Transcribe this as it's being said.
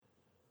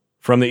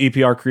From the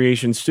EPR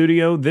Creation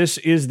Studio, this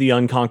is the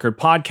Unconquered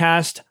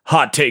Podcast,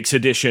 Hot Takes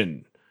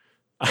Edition.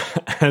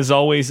 As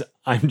always,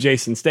 I'm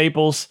Jason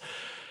Staples.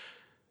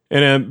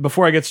 And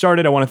before I get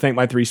started, I want to thank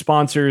my three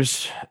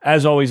sponsors.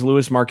 As always,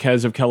 Louis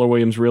Marquez of Keller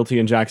Williams Realty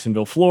in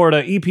Jacksonville,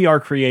 Florida,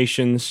 EPR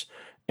Creations,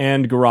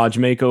 and Garage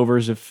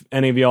Makeovers. If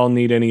any of y'all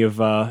need any of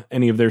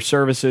their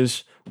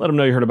services, let them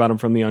know you heard about them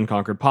from the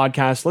Unconquered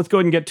Podcast. Let's go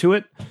ahead and get to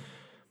it.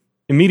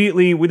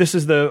 Immediately, this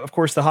is of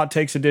course, the Hot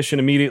Takes edition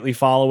immediately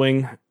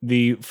following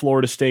the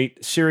Florida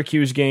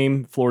State-Syracuse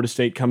game. Florida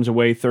State comes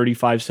away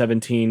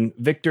 35-17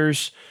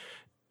 victors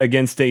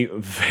against a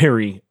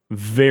very,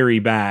 very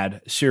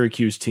bad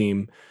Syracuse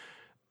team.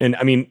 And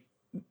I mean,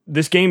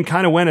 this game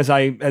kind of went as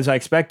I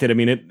expected. I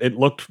mean, it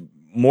looked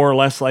more or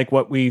less like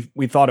what we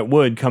thought it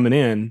would coming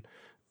in.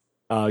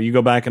 You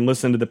go back and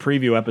listen to the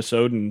preview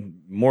episode,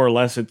 and more or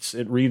less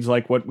it reads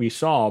like what we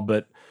saw,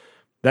 but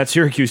that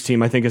Syracuse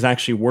team, I think, is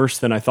actually worse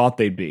than I thought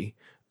they'd be,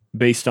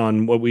 based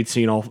on what we'd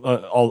seen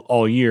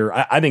all year.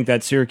 I think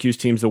that Syracuse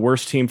team's the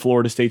worst team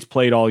Florida State's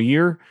played all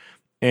year,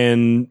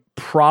 and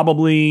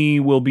probably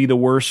will be the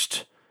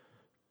worst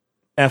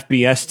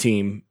FBS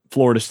team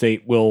Florida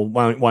State will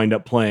wind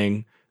up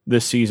playing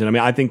this season. I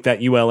mean, I think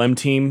that ULM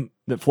team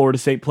that Florida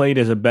State played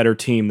is a better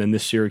team than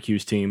this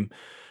Syracuse team.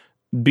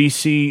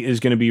 BC is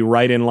going to be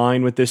right in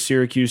line with this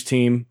Syracuse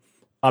team.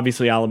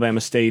 Obviously, Alabama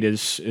State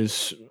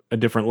is a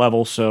different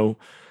level. So,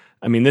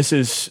 I mean, this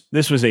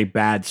was a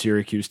bad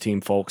Syracuse team,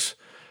 folks.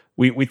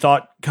 We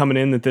thought coming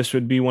in that this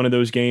would be one of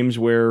those games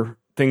where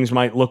things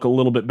might look a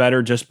little bit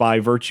better just by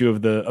virtue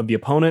of the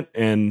opponent,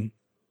 and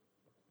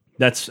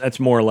that's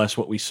more or less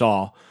what we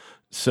saw.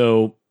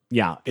 So,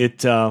 yeah,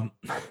 let's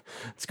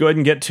go ahead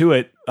and get to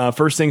it.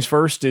 First things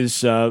first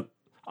is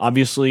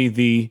obviously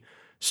the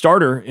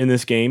starter in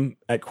this game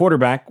at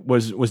quarterback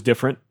was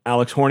different.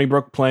 Alex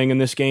Hornibrook playing in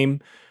this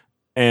game,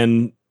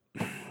 and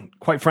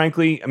quite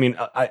frankly, I mean,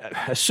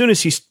 as soon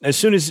as I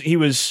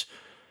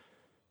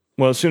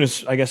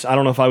guess, I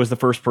don't know if I was the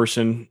first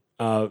person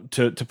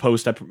to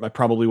post. I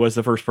probably was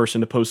the first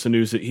person to post the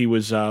news that he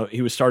was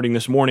starting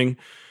this morning.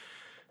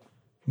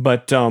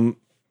 But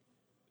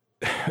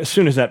as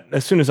soon as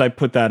I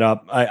put that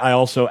up, I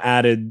also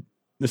added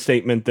the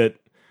statement that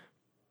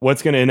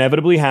what's going to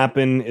inevitably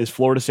happen is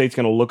Florida State's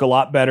going to look a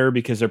lot better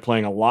because they're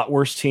playing a lot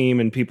worse team,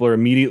 and people are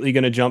immediately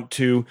going to jump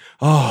to,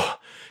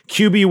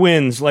 QB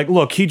wins. Like,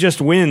 look, he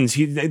just wins.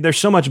 They're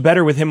so much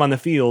better with him on the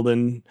field,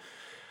 and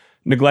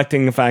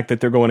neglecting the fact that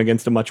they're going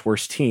against a much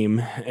worse team.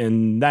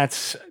 And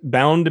that's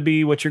bound to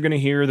be what you're going to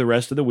hear the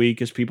rest of the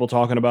week, is people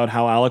talking about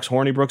how Alex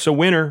Hornibrook's a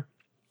winner.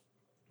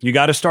 You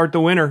got to start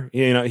the winner.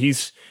 You know,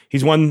 he's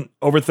won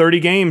over 30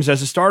 games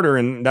as a starter,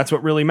 and that's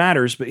what really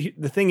matters. But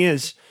the thing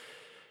is,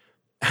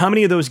 how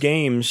many of those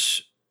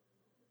games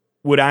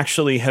would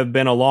actually have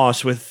been a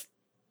loss with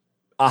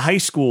a high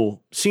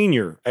school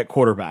senior at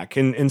quarterback?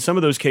 And in some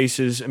of those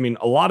cases, I mean,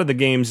 a lot of the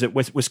games that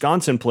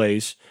Wisconsin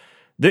plays,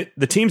 the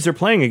teams they're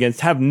playing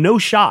against have no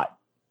shot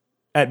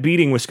at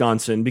beating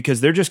Wisconsin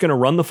because they're just going to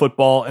run the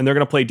football and they're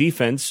going to play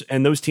defense,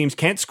 and those teams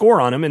can't score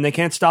on them and they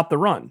can't stop the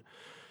run.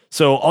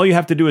 So all you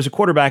have to do as a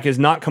quarterback is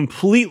not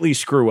completely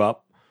screw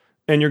up,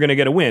 and you're going to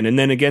get a win. And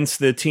then against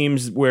the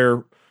teams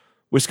where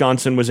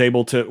Wisconsin was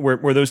able to,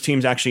 where those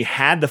teams actually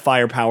had the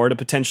firepower to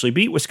potentially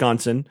beat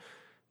Wisconsin,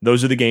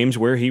 those are the games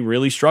where he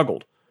really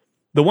struggled.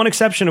 The one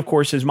exception, of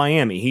course, is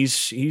Miami.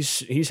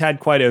 He's had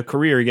quite a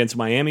career against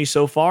Miami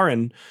so far,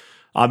 and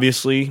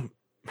obviously,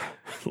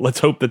 let's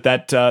hope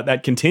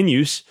that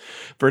continues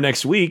for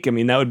next week. I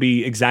mean, that would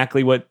be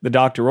exactly what the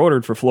doctor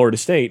ordered for Florida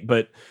State.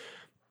 But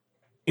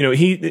you know,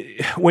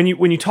 when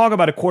you talk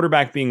about a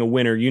quarterback being a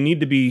winner, you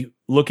need to be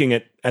looking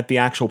at the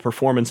actual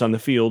performance on the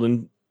field.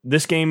 And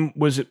this game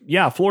was,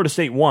 Florida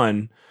State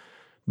won,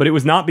 but it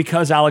was not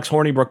because Alex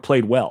Hornibrook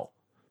played well.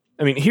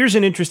 I mean, here's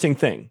an interesting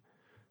thing.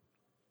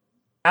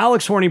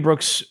 Alex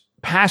Hornibrook's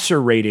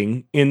passer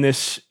rating in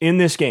this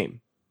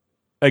game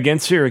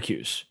against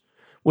Syracuse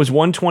was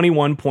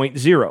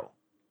 121.0.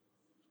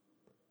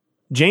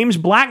 James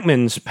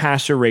Blackman's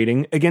passer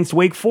rating against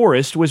Wake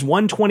Forest was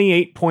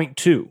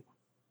 128.2.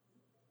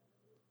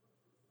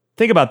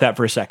 Think about that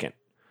for a second.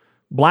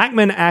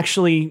 Blackman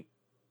actually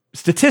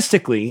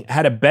statistically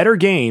had a better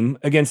game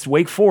against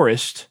Wake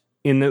Forest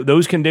in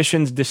those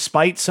conditions,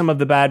 despite some of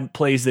the bad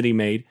plays that he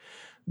made,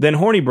 than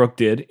Hornibrook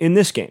did in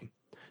this game.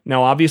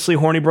 Now, obviously,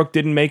 Hornibrook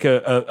didn't make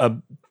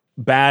a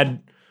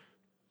bad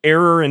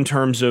error in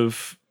terms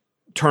of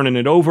turning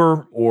it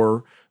over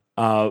or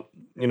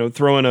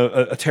throwing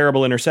a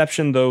terrible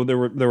interception, though there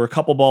were a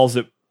couple balls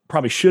that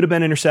probably should have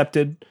been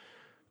intercepted.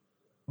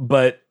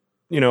 But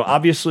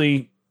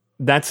obviously,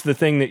 that's the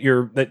thing that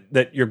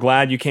you're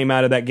glad you came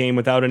out of that game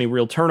without any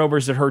real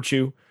turnovers that hurt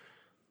you.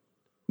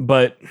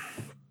 But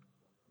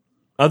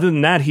other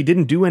than that, he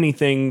didn't do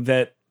anything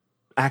that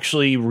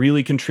actually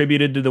really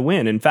contributed to the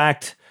win. In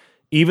fact,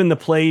 even the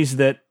plays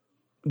that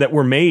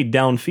were made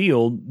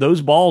downfield,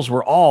 those balls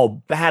were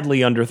all badly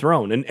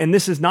underthrown. And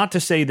this is not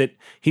to say that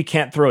he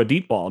can't throw a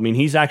deep ball. I mean,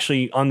 he's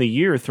actually on the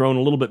year thrown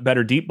a little bit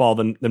better deep ball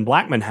than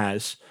Blackman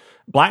has.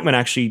 Blackman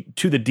actually,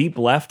 to the deep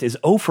left, is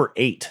 0 for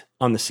 8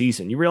 on the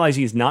season. You realize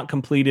he's not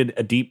completed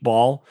a deep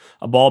ball,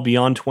 a ball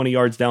beyond 20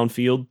 yards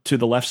downfield to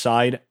the left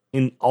side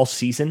in all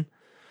season.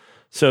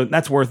 So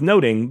that's worth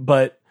noting.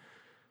 But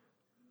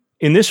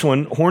in this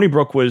one,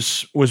 Hornibrook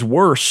was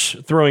worse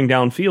throwing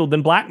downfield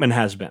than Blackmon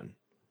has been.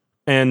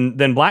 And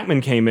then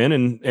Blackmon came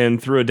in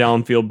and threw a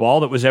downfield ball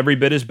that was every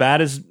bit as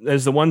bad as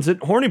the ones that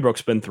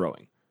Hornibrook's been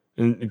throwing.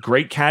 And a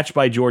great catch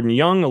by Jordan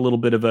Young, a little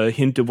bit of a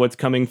hint of what's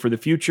coming for the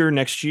future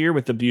next year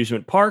with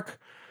Abusement Park.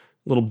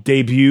 Little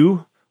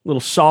debut,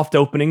 little soft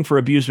opening for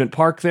Abusement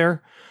Park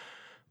there.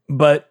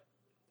 But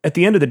at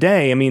the end of the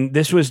day, I mean,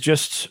 this was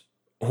just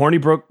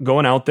Hornibrook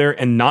going out there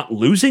and not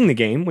losing the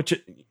game, which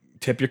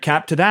tip your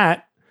cap to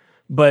that.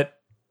 But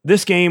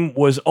this game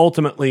was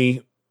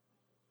ultimately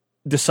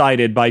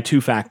decided by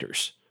two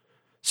factors.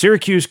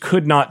 Syracuse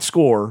could not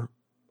score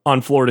on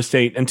Florida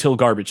State until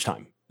garbage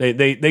time.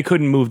 They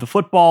couldn't move the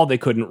football. They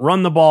couldn't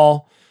run the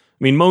ball.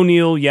 I mean, Mo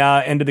Neal,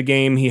 end of the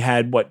game, he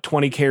had,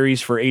 20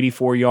 carries for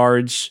 84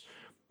 yards,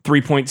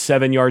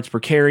 3.7 yards per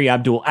carry.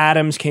 Abdul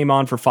Adams came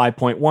on for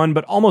 5.1,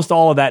 but almost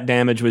all of that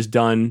damage was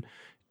done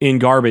in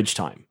garbage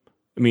time.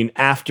 I mean,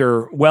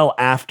 after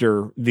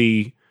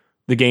the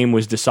game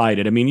was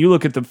decided. I mean, you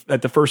look at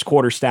the first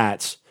quarter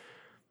stats,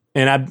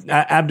 and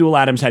Abdul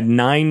Adams had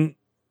 9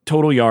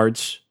 total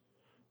yards.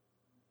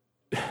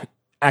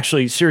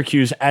 Actually,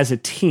 Syracuse as a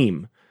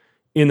team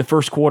in the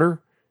first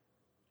quarter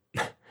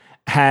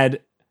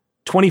had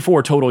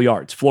 24 total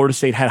yards. Florida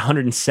State had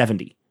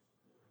 170.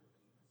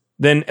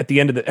 Then at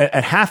the end of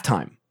at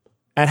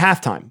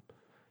halftime,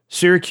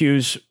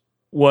 Syracuse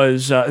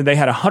was they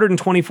had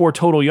 124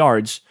 total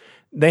yards.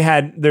 They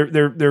had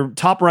their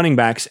top running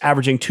backs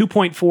averaging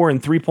 2.4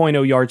 and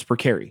 3.0 yards per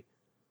carry.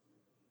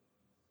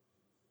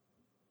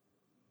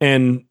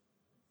 And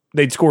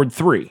they'd scored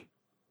 3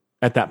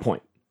 at that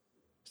point.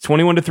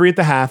 21-3 at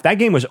the half. That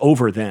game was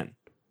over then.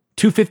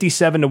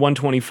 257 to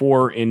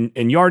 124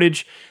 in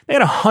yardage. They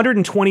had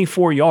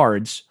 124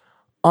 yards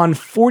on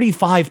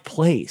 45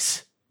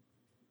 plays.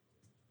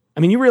 I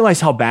mean, you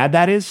realize how bad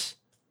that is?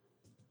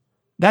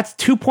 That's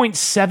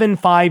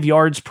 2.75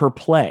 yards per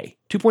play,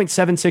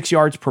 2.76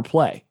 yards per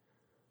play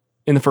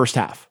in the first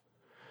half.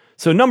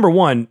 So number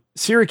one,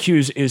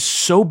 Syracuse is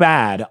so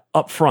bad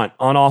up front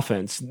on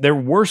offense. They're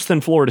worse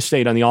than Florida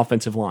State on the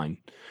offensive line.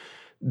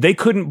 They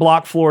couldn't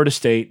block Florida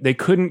State. They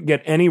couldn't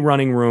get any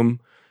running room.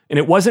 And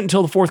it wasn't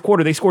until the fourth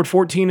quarter. They scored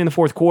 14 in the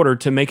fourth quarter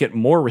to make it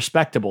more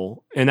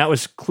respectable. And that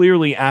was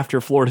clearly after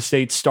Florida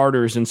State's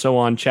starters and so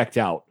on checked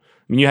out.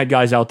 I mean, you had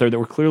guys out there that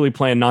were clearly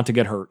playing not to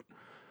get hurt.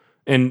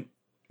 And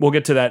we'll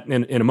get to that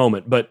in a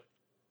moment. But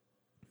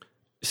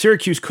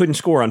Syracuse couldn't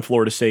score on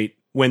Florida State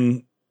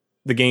when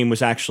the game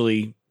was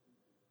actually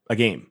a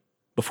game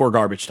before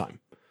garbage time.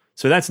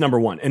 So that's number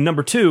one. And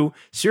number two,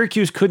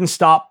 Syracuse couldn't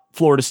stop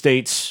Florida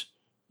State's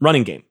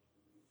running game.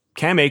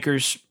 Cam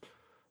Akers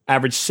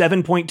averaged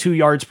 7.2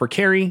 yards per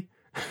carry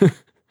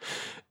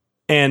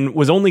and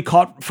was only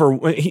caught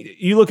for,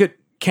 you look at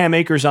Cam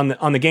Akers on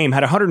the game,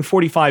 had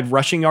 145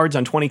 rushing yards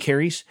on 20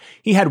 carries.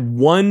 He had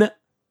 1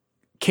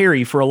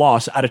 carry for a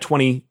loss out of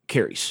 20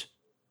 carries.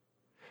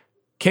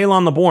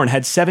 Kalen LeBourne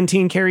had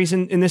 17 carries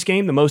in this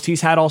game, the most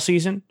he's had all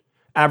season.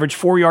 Averaged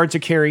 4 yards a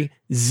carry,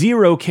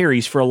 0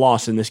 carries for a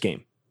loss in this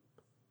game.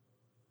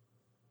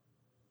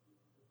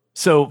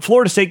 So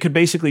Florida State could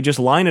basically just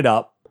line it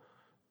up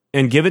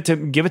and give it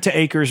to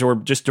Akers, or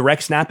just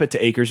direct snap it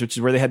to Akers, which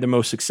is where they had the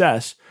most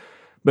success.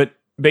 But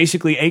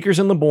basically, Akers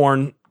and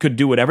LeBourne could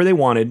do whatever they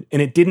wanted,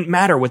 and it didn't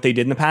matter what they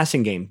did in the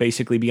passing game,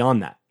 basically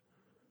beyond that.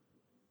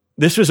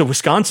 This was a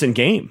Wisconsin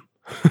game.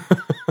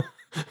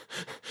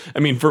 I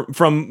mean,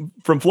 from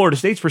Florida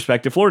State's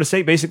perspective, Florida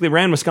State basically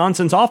ran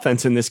Wisconsin's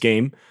offense in this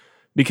game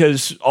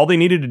because all they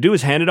needed to do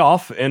is hand it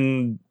off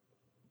and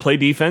play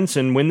defense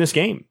and win this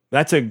game.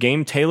 That's a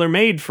game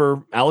tailor-made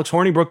for Alex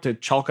Hornibrook to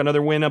chalk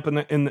another win up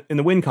in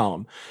the win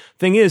column.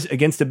 Thing is,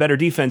 against a better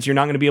defense, you're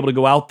not going to be able to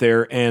go out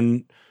there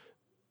and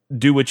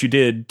do what you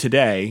did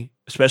today,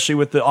 especially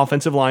with the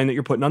offensive line that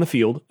you're putting on the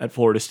field at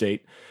Florida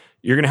State.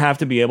 You're going to have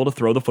to be able to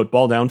throw the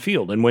football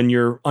downfield. And when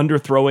you're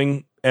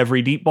underthrowing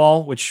every deep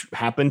ball, which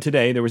happened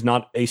today, there was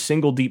not a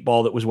single deep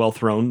ball that was well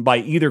thrown by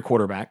either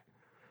quarterback.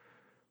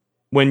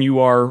 When you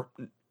are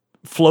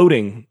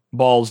floating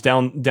balls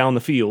down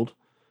the field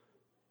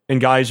and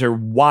guys are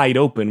wide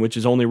open, which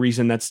is the only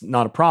reason that's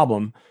not a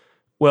problem,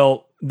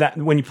 well, that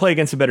when you play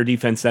against a better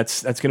defense,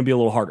 that's going to be a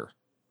little harder.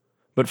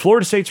 But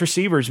Florida State's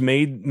receivers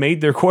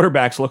made their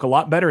quarterbacks look a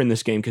lot better in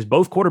this game because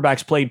both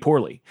quarterbacks played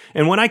poorly.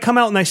 And when I come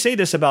out and I say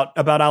this about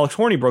Alex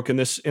Hornibrook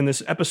in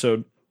this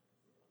episode,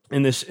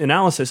 in this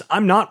analysis,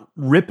 I'm not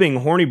ripping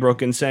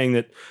Hornibrook and saying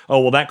that,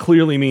 oh, well, that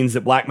clearly means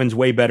that Blackmon's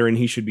way better and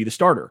he should be the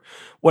starter.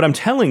 What I'm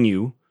telling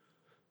you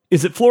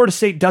is that Florida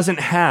State doesn't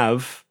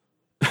have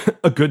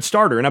a good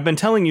starter. And I've been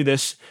telling you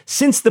this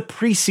since the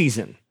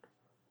preseason,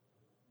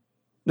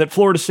 that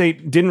Florida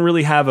State didn't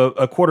really have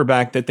a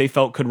quarterback that they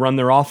felt could run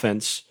their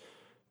offense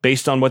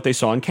based on what they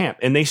saw in camp.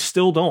 And they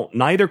still don't.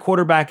 Neither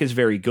quarterback is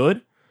very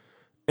good.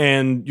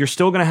 And you're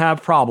still going to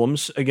have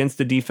problems against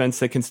the defense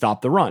that can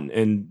stop the run.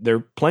 And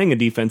they're playing a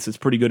defense that's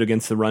pretty good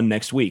against the run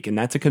next week. And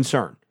that's a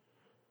concern.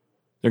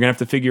 They're going to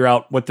have to figure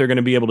out what they're going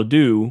to be able to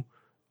do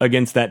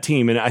against that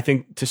team. And I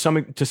think to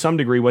some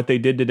degree, what they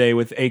did today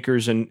with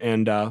Akers and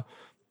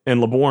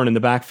LeBourne in the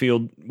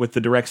backfield with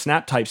the direct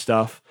snap type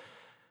stuff,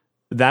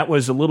 that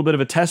was a little bit of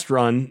a test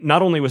run.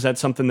 Not only was that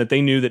something that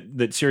they knew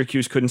that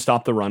Syracuse couldn't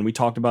stop the run. We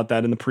talked about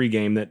that in the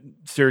pregame, that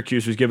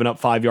Syracuse was giving up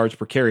 5 yards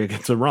per carry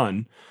against the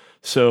run.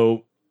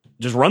 So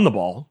just run the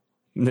ball.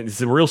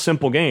 It's a real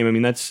simple game. I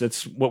mean,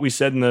 that's what we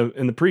said in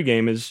the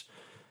pregame is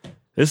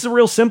this is a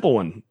real simple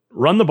one.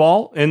 Run the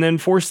ball and then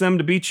force them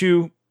to beat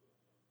you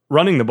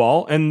running the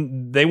ball,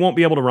 and they won't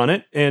be able to run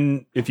it.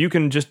 And if you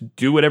can just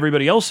do what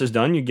everybody else has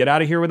done, you get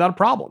out of here without a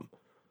problem.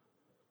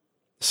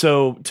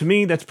 So to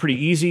me, that's pretty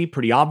easy,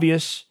 pretty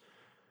obvious.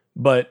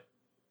 But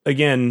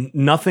again,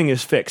 nothing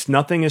is fixed.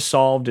 Nothing is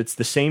solved. It's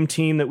the same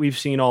team that we've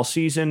seen all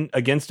season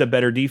against a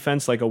better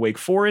defense like a Wake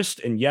Forest.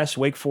 And yes,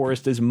 Wake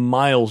Forest is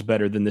miles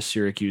better than this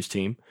Syracuse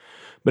team,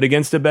 but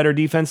against a better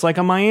defense like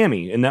a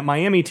Miami. And that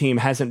Miami team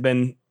hasn't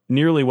been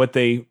nearly what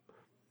they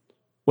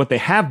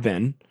have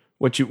been,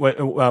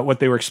 what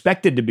they were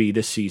expected to be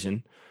this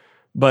season.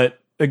 But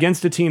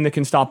against a team that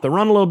can stop the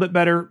run a little bit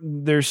better,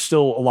 there's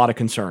still a lot of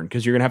concern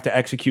because you're going to have to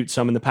execute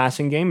some in the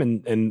passing game.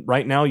 And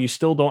right now you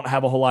still don't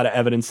have a whole lot of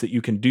evidence that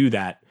you can do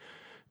that.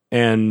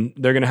 And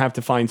they're going to have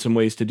to find some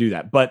ways to do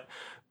that. But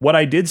what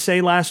I did say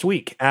last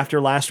week,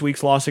 after last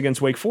week's loss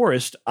against Wake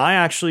Forest, I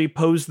actually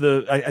posed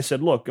I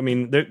said, look, I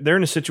mean, they're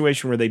in a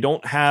situation where they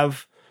don't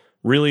have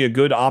really a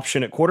good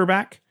option at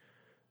quarterback.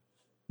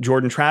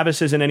 Jordan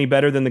Travis isn't any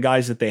better than the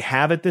guys that they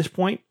have at this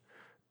point.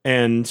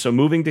 And so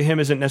moving to him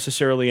isn't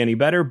necessarily any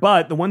better.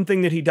 But the one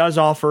thing that he does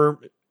offer,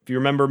 if you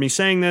remember me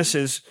saying this,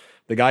 is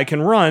the guy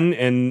can run.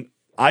 And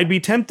I'd be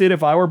tempted,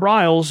 if I were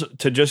Briles,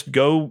 to just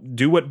go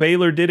do what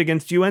Baylor did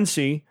against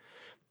UNC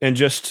and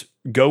just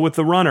go with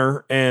the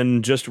runner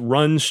and just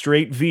run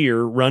straight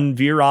run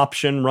veer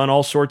option, run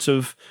all sorts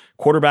of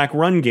quarterback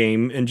run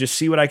game, and just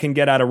see what I can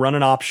get out of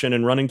running option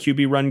and running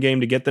QB run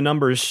game to get the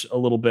numbers a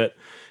little bit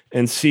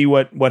and see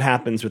what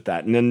happens with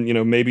that. And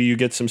then, maybe you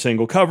get some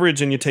single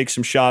coverage and you take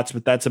some shots,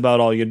 but that's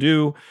about all you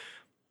do.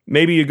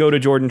 Maybe you go to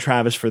Jordan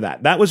Travis for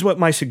that. That was what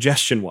my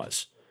suggestion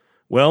was.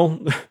 Well,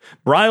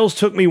 Briles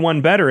took me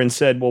one better and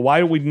said, well,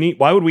 why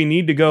would we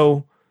need to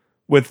go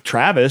with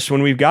Travis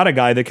when we've got a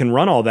guy that can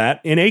run all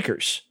that in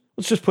Akers?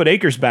 Let's just put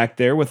Akers back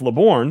there with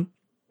LeBourne,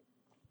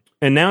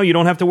 and now you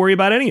don't have to worry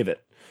about any of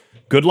it.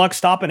 Good luck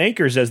stopping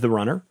Akers as the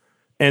runner.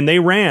 And they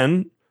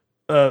ran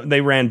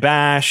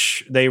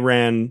bash, they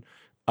ran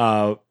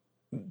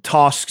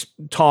toss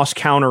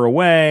counter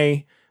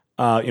away,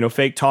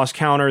 fake toss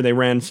counter. They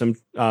ran some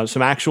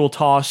actual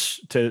toss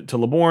to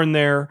LeBourne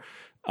there.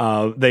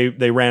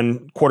 They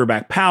ran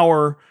quarterback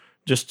power,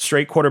 just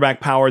straight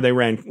quarterback power. They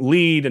ran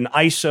lead and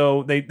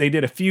ISO. They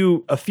did a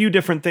few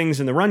different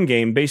things in the run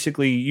game,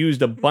 basically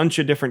used a bunch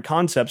of different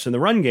concepts in the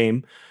run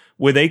game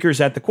with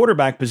Akers at the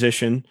quarterback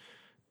position.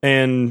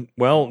 And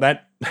well,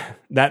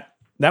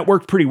 that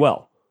worked pretty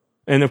well.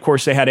 And of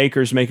course they had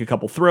Akers make a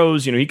couple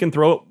throws. He can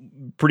throw it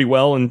pretty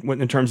well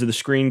in terms of the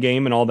screen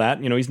game and all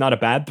that. He's not a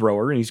bad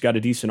thrower and he's got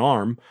a decent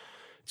arm.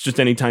 It's just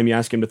anytime you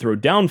ask him to throw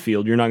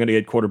downfield, you're not going to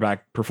get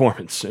quarterback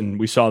performance. And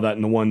we saw that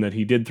in the one that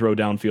he did throw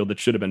downfield that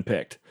should have been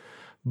picked.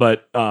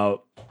 But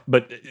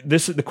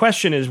the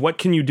question is, what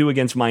can you do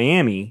against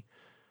Miami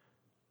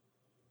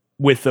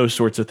with those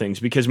sorts of things?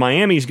 Because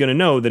Miami's going to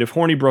know that if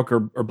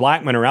Hornibrook or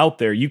Blackman are out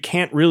there, you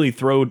can't really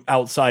throw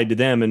outside to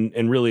them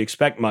and really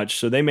expect much.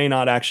 So they may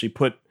not actually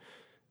put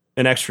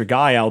an extra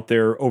guy out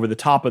there over the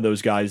top of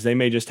those guys. They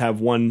may just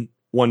have one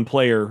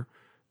player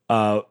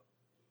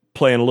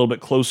playing a little bit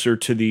closer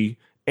to the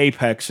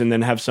apex and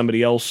then have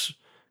somebody else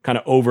kind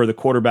of over the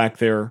quarterback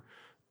there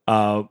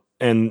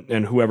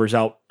and whoever's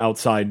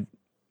outside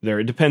there.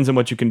 It depends on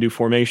what you can do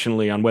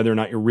formationally on whether or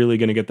not you're really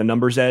going to get the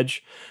numbers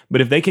edge.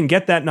 But if they can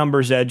get that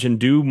numbers edge and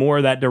do more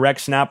of that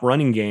direct snap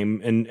running game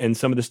and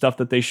some of the stuff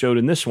that they showed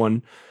in this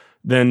one,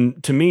 then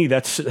to me,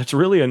 that's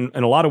really in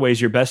a lot of ways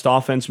your best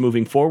offense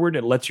moving forward.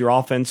 It lets your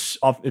offense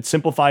it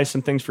simplifies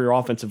some things for your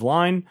offensive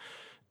line.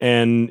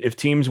 And if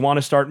teams want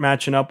to start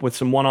matching up with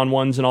some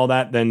one-on-ones and all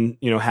that, then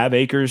have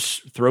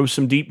Akers throw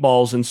some deep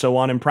balls and so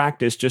on in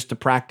practice, just to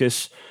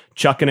practice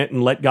chucking it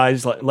and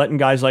letting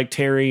guys like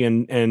Terry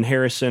and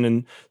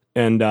Harrison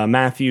and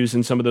Matthews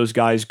and some of those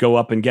guys go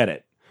up and get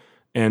it.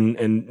 And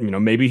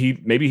maybe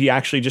he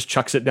actually just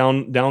chucks it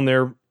down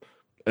there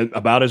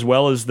about as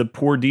well as the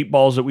poor deep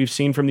balls that we've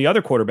seen from the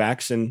other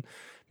quarterbacks. And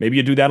maybe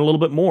you do that a little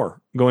bit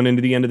more going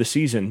into the end of the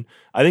season.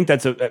 I think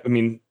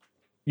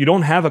you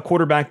don't have a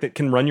quarterback that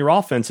can run your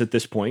offense at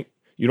this point.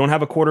 You don't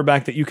have a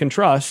quarterback that you can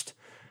trust.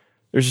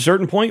 There's a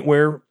certain point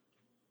where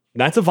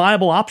that's a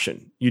viable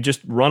option. You just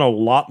run a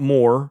lot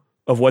more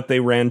of what they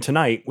ran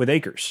tonight with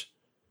Akers.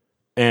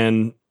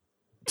 And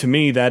to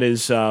me, that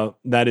is a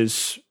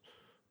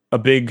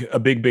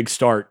big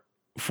start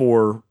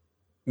for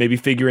maybe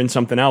figuring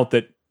something out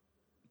that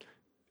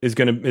is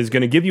going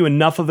to give you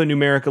enough of a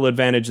numerical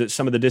advantage that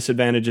some of the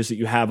disadvantages that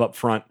you have up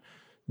front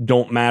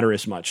don't matter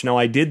as much. Now,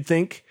 I did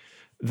think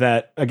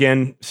that,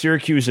 again,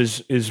 Syracuse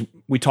is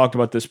we talked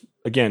about this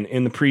again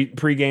in the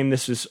pregame.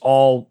 This is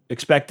all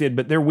expected,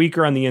 but they're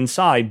weaker on the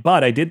inside.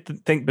 But I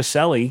did think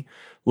Baselli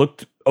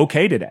looked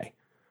okay today.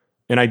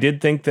 And I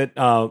did think that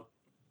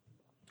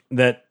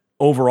that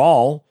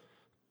overall,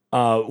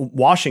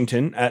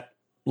 Washington at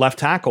left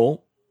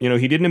tackle,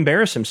 he didn't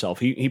embarrass himself.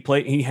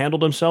 He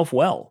handled himself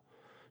well.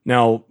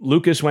 Now,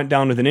 Lucas went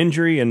down with an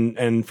injury,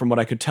 and from what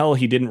I could tell,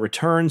 he didn't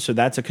return, so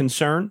that's a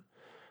concern.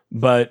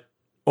 But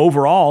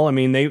overall, I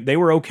mean, they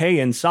were okay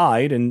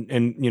inside,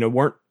 and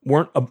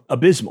weren't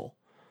abysmal.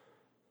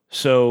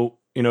 So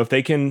if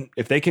they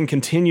can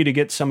continue to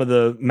get some of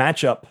the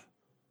matchup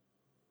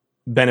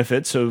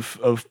benefits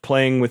of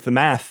playing with the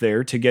math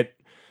there to get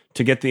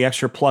the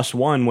extra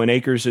 +1 when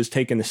Akers is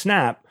taking the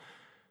snap,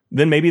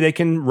 then maybe they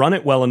can run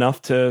it well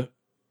enough to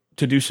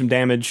do some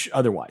damage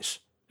otherwise.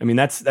 I mean,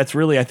 that's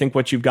really, I think,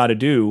 what you've got to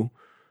do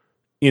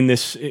in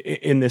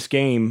this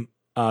game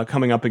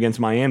coming up against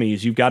Miami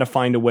is you've got to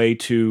find a way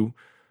to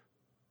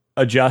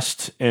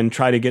adjust and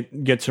try to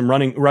get some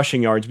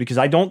rushing yards, because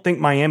I don't think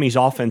Miami's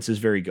offense is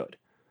very good.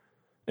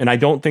 And I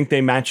don't think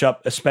they match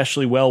up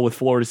especially well with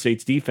Florida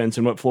State's defense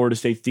and what Florida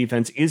State's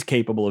defense is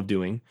capable of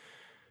doing.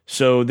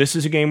 So this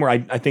is a game where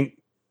I think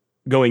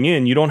going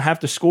in, you don't have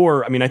to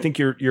score. I mean, I think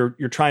you're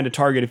trying to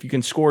target, if you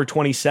can score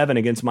 27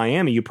 against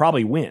Miami, you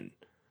probably win.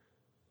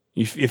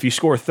 If you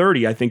score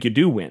 30, I think you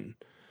do win.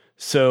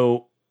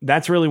 So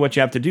that's really what you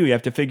have to do. You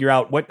have to figure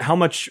out how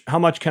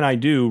much can I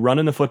do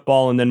running the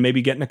football and then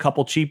maybe getting a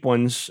couple cheap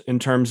ones in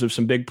terms of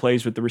some big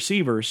plays with the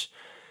receivers.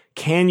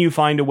 Can you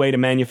find a way to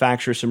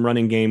manufacture some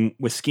running game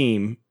with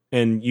scheme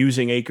and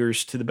using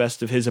Akers to the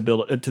best of his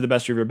ability, to the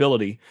best of your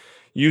ability,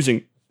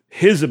 using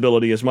his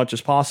ability as much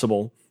as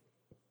possible?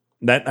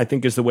 That, I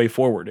think, is the way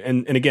forward.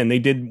 And again, they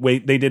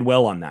did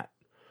well on that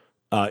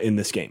in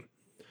this game.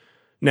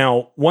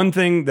 Now, one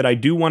thing that I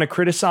do want to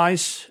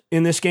criticize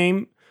in this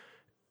game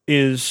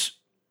is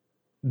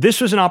this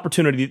was an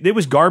opportunity. It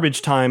was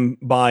garbage time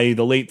by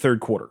the late third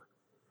quarter.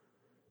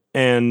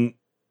 And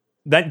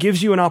that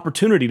gives you an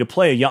opportunity to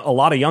play a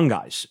lot of young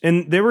guys.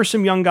 And there were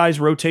some young guys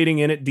rotating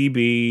in at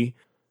DB,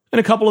 and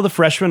a couple of the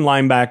freshman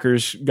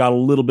linebackers got a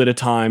little bit of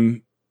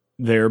time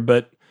there.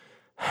 But,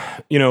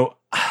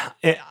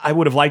 I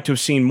would have liked to have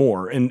seen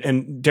more.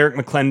 And Derek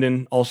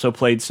McClendon also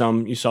played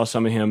some. You saw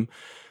some of him.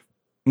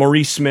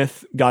 Maurice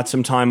Smith got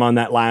some time on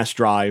that last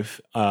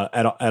drive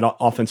at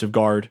offensive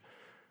guard.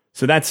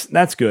 So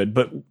that's good.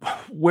 But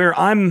where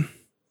I'm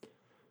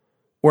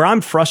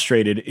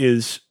frustrated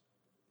is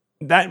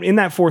that in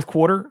that fourth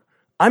quarter,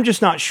 I'm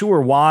just not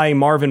sure why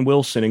Marvin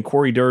Wilson and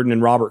Corey Durden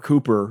and Robert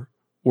Cooper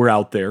were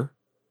out there.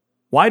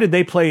 Why did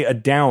they play a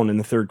down in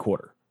the third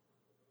quarter?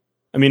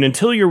 I mean,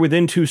 until you're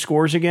within 2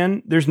 scores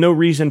again, there's no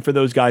reason for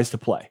those guys to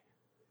play.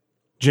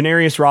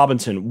 Janarius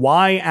Robinson,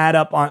 why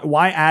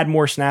add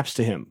more snaps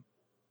to him?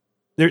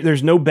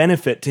 There's no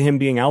benefit to him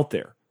being out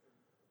there.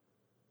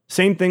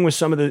 Same thing with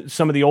some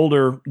of the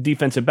older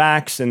defensive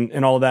backs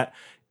and all of that.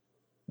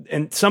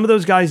 And some of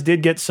those guys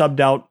did get subbed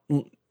out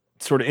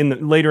sort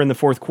of later in the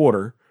fourth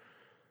quarter.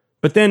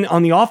 But then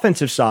on the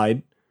offensive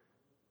side,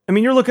 I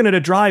mean, you're looking at a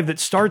drive that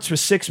starts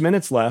with 6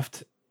 minutes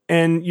left,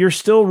 and you're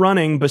still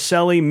running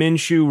Baselli,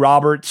 Minshew,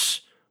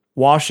 Roberts,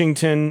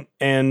 Washington,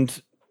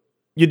 and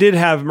you did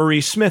have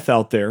Maurice Smith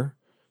out there.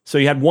 So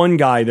you had one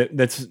guy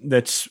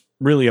that's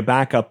really a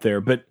backup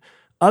there. But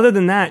other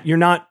than that, you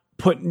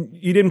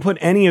didn't put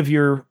any of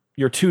your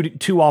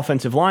two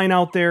offensive line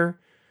out there.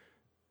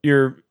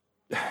 You're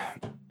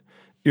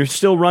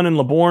still running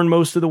LeBourne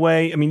most of the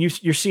way. I mean,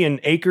 you're seeing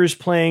Akers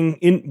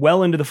playing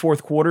well into the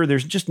fourth quarter.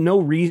 There's just no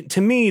reason,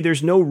 to me,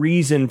 there's no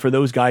reason for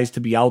those guys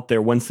to be out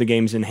there once the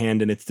game's in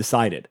hand and it's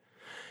decided.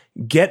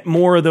 Get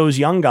more of those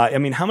young guys. I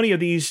mean, how many of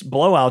these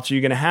blowouts are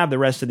you going to have the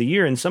rest of the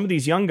year? And some of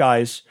these young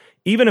guys,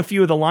 even a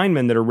few of the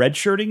linemen that are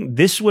redshirting,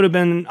 this would have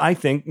been, I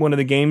think, one of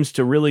the games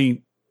to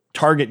really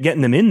target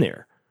getting them in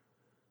there.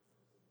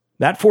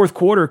 That fourth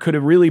quarter could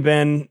have really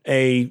been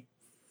an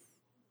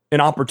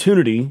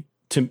opportunity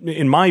to,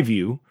 in my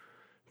view,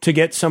 to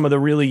get some of the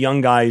really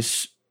young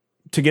guys,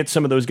 to get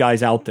some of those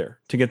guys out there,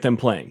 to get them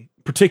playing,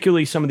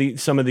 particularly some of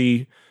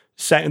the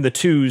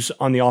twos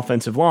on the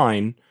offensive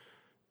line.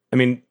 I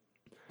mean,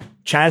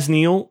 Chaz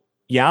Neal,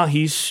 yeah,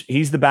 he's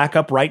the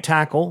backup right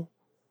tackle.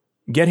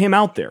 Get him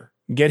out there.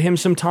 Get him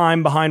some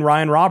time behind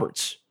Ryan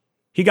Roberts.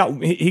 He got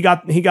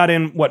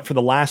in for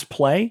the last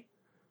play,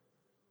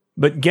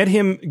 but get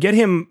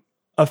him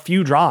a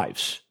few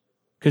drives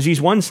because he's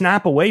one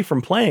snap away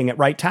from playing at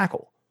right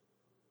tackle.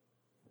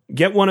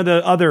 Get one of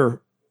the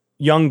other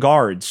young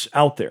guards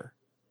out there.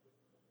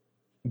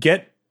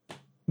 Get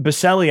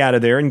Baselli out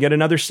of there and get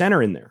another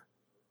center in there,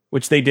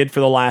 which they did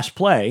for the last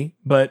play.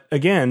 But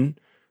again,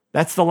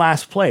 that's the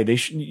last play. They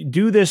should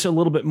do this a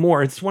little bit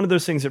more. It's one of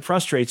those things that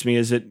frustrates me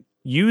is that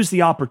use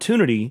the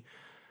opportunity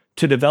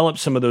to develop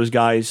some of those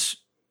guys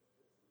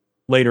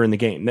later in the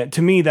game. That,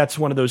 to me, that's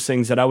one of those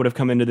things that I would have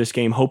come into this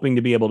game hoping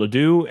to be able to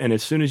do. And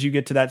as soon as you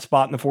get to that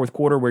spot in the fourth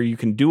quarter where you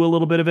can do a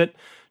little bit of it,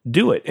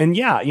 do it. And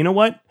yeah, you know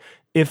what?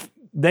 If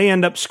they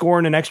end up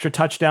scoring an extra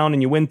touchdown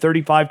and you win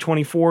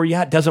 35-24.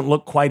 Yeah, it doesn't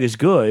look quite as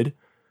good,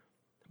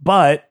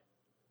 but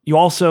you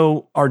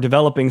also are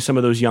developing some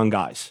of those young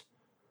guys.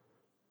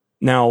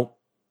 Now,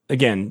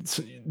 again,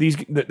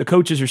 the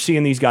coaches are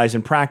seeing these guys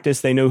in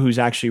practice. They know who's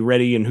actually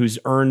ready and who's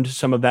earned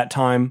some of that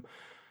time.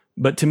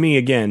 But to me,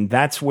 again,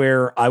 that's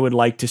where I would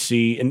like to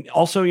see. And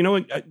also,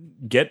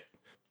 get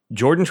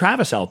Jordan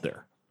Travis out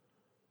there.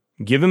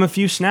 Give him a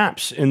few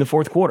snaps in the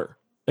fourth quarter.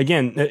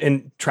 Again,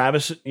 and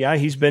Travis, yeah,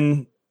 he's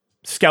been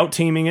scout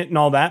teaming it and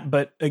all that.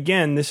 But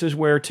again, this is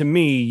where, to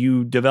me,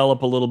 you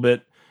develop a little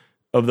bit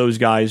of those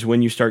guys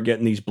when you start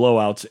getting these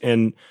blowouts.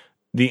 And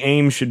the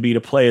aim should be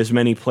to play as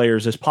many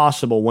players as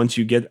possible once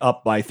you get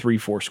up by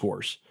 3-4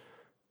 scores,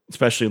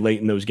 especially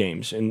late in those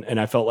games. And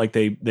I felt like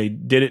they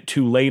did it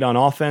too late on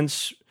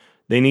offense.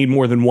 They need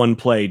more than one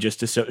play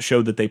just to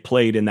show that they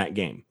played in that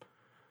game,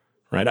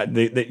 right?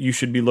 That you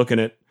should be looking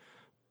at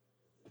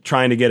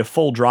trying to get a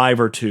full drive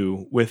or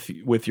two with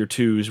your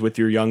twos, with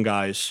your young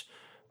guys.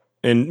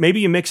 And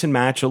maybe you mix and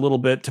match a little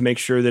bit to make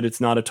sure that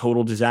it's not a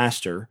total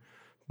disaster.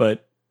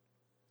 But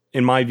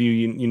in my view,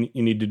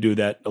 you need to do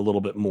that a little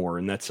bit more,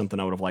 and that's something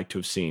I would have liked to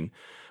have seen.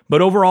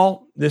 But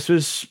overall, this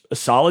was a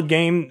solid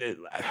game.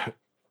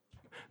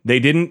 They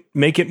didn't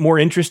make it more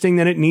interesting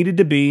than it needed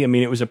to be. I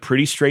mean, it was a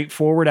pretty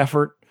straightforward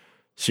effort.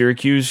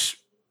 Syracuse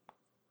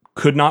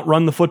could not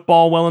run the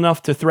football well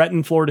enough to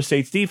threaten Florida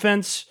State's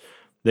defense.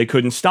 They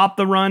couldn't stop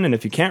the run, and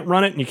if you can't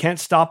run it and you can't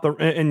stop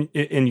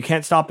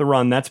the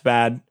run, that's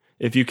bad.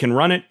 If you can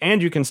run it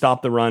and you can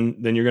stop the run,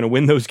 then you're going to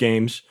win those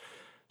games.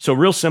 So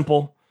real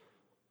simple.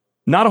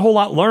 Not a whole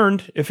lot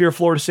learned if you're a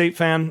Florida State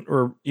fan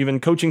or even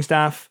coaching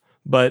staff,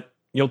 but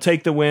you'll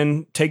take the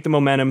win, take the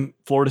momentum.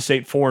 Florida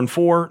State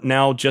 4-4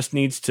 now just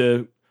needs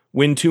to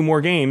win 2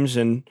 more games,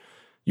 and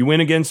you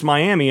win against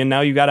Miami, and now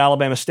you got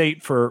Alabama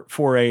State for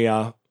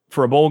a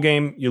bowl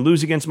game. You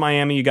lose against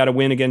Miami, you got to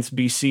win against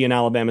BC and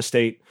Alabama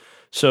State.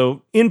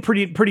 So in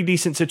pretty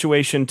decent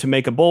situation to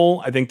make a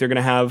bowl. I think they're going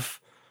to have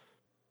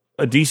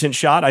a decent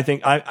shot. I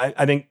think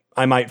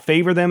I might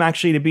favor them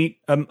actually to beat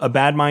a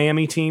bad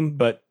Miami team,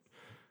 but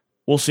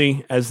we'll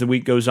see as the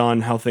week goes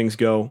on how things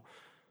go.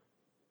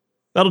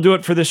 That'll do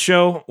it for this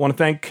show. I want to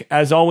thank,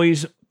 as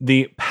always,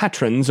 the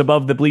patrons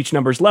above the Bleach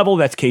Numbers level.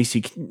 That's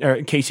Casey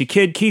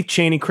Kidd, Keith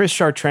Cheney, Chris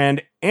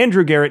Chartrand,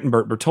 Andrew Garrett, and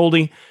Bert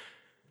Bertoldi.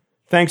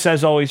 Thanks,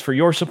 as always, for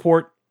your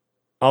support.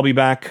 I'll be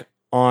back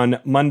on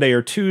Monday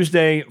or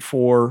Tuesday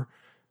for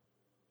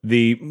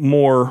the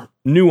more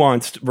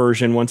nuanced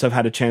version once I've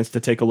had a chance to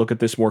take a look at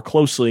this more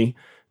closely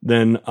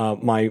than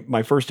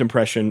my first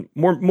impression,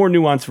 more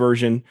nuanced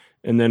version,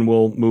 and then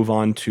we'll move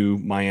on to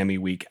Miami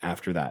week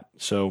after that.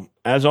 So,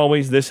 as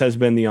always, this has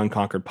been the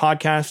Unconquered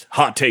Podcast,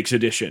 Hot Takes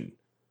Edition.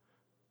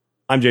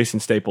 I'm Jason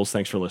Staples.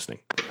 Thanks for listening.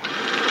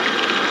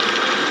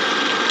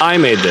 I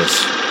made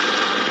this.